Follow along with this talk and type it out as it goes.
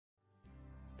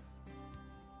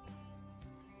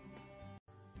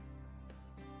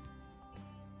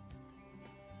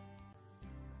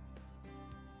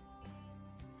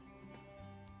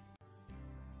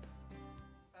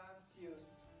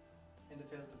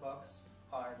Filterbox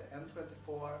are the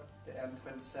N24, the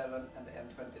N27 and the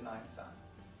N29 fan.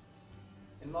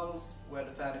 In models where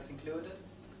the fan is included,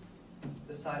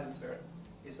 the silencer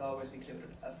is always included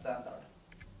as standard.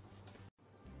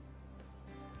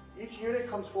 Each unit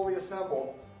comes fully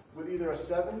assembled with either a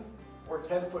 7 or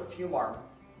 10-foot fume arm.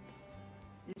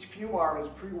 Each fume arm is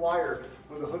pre-wired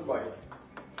with a hood light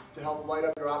to help light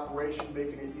up your operation,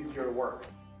 making it easier to work.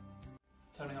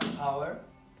 Turning on power.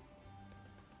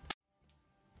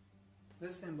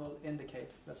 This symbol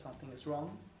indicates that something is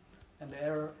wrong and the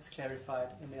error is clarified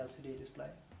in the LCD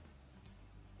display.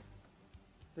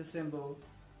 This symbol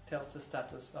tells the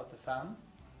status of the fan.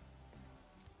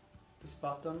 This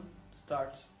button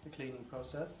starts the cleaning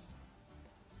process.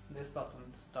 This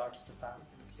button starts the fan.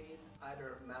 You can clean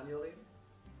either manually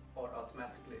or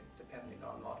automatically depending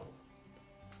on model.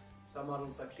 Some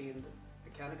models are cleaned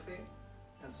mechanically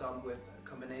and some with a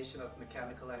combination of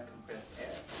mechanical and compressed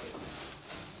air cleaning.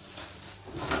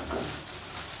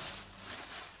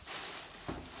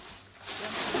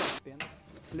 Bin,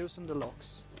 loosen the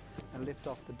locks and lift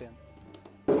off the bin.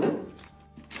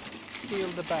 Seal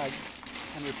the bag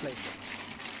and replace it.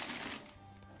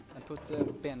 And put the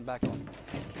bin back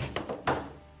on.